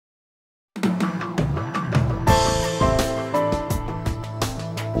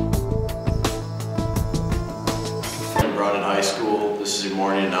is your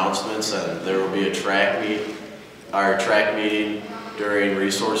morning announcements, and there will be a track meeting during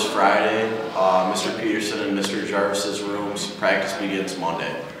Resource Friday. Mr. Peterson and Mr. Jarvis's rooms. Practice begins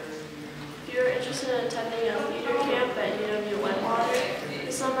Monday. If you're interested in attending a leader camp at UW Wentwater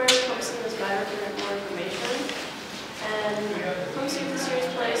this summer, come see Ms. Byron for more information. And come see the series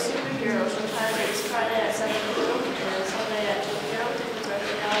play Superhero sometime this Friday at 7 p.m. and Sunday at 2 p.m. Tickets are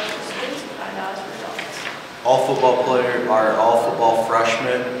 $3 for students and $5 for adults. All football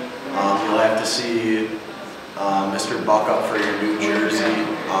freshmen. You'll have to see Mr. Buck up for your new jersey.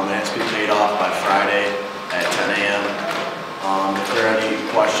 It has to be paid off by Friday at 10 a.m. If there are any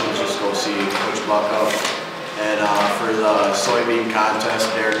questions, just go see Coach Buck up. And for the soybean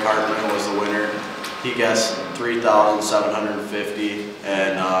contest, Derek Hartman was the winner. He guessed 3,750,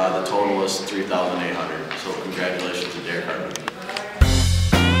 and the total was 3,800. So congratulations to Derek Hartman.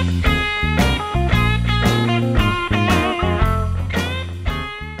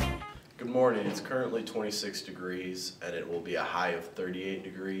 Good morning. It's currently 26 degrees, and it will be a high of 38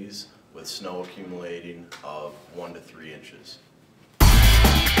 degrees with snow accumulating of 1 to 3 inches.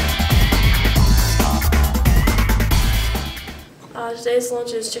 Today's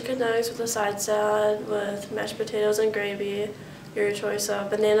lunch is chicken nuggets with a side salad with mashed potatoes and gravy, your choice of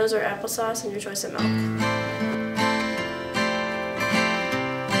bananas or applesauce, and your choice of milk.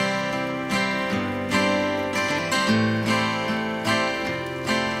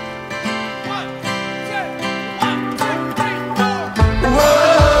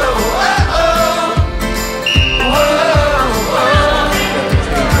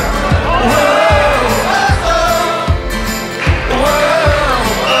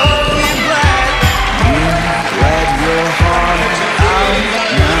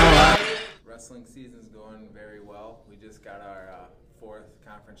 Wrestling season's going very well. We just got our 4th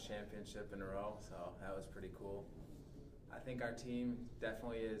conference championship in a row, so that was pretty cool. I think our team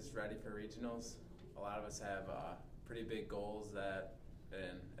definitely is ready for regionals. A lot of us have pretty big goals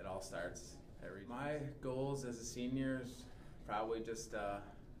and it all starts at regionals. My goals as a senior is probably just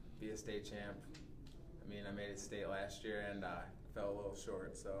be a state champ. I mean, I made it state last year and fell a little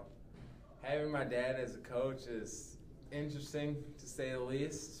short, so having my dad as a coach is interesting to say the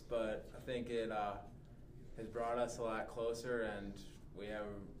least, but I think it has brought us a lot closer and we have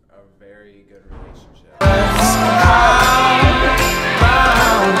a very good relationship.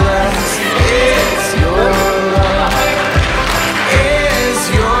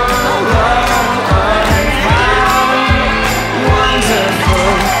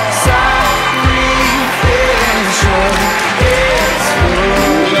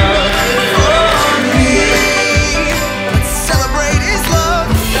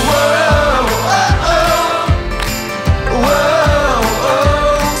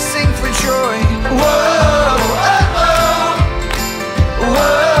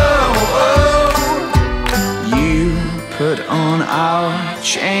 Put on our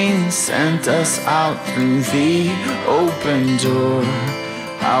chains, sent us out through the open door.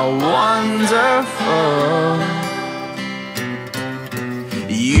 How wonderful.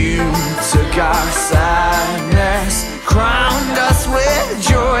 You took our sadness